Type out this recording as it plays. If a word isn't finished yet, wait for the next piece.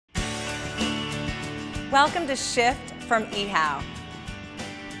Welcome to Shift from EHOW.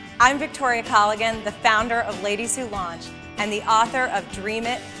 I'm Victoria Colligan, the founder of Ladies Who Launch and the author of Dream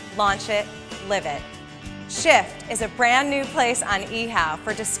It, Launch It, Live It. Shift is a brand new place on EHOW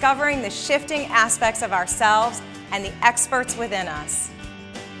for discovering the shifting aspects of ourselves and the experts within us.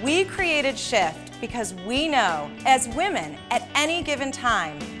 We created Shift because we know, as women, at any given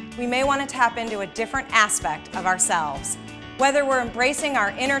time, we may want to tap into a different aspect of ourselves. Whether we're embracing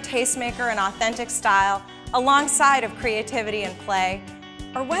our inner tastemaker and authentic style alongside of creativity and play,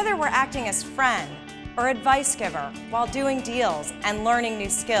 or whether we're acting as friend or advice giver while doing deals and learning new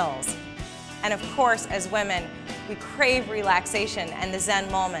skills. And of course, as women, we crave relaxation and the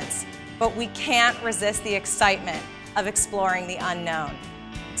Zen moments, but we can't resist the excitement of exploring the unknown.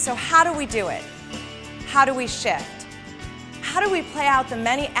 So how do we do it? How do we shift? How do we play out the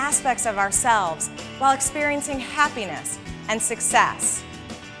many aspects of ourselves while experiencing happiness and success?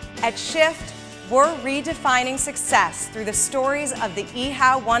 At Shift, we're redefining success through the stories of the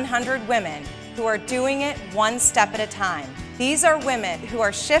EHOW 100 women who are doing it one step at a time. These are women who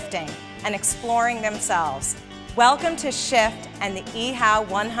are shifting and exploring themselves. Welcome to Shift and the EHOW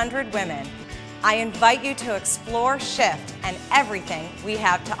 100 Women. I invite you to explore Shift and everything we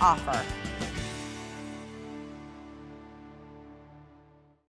have to offer.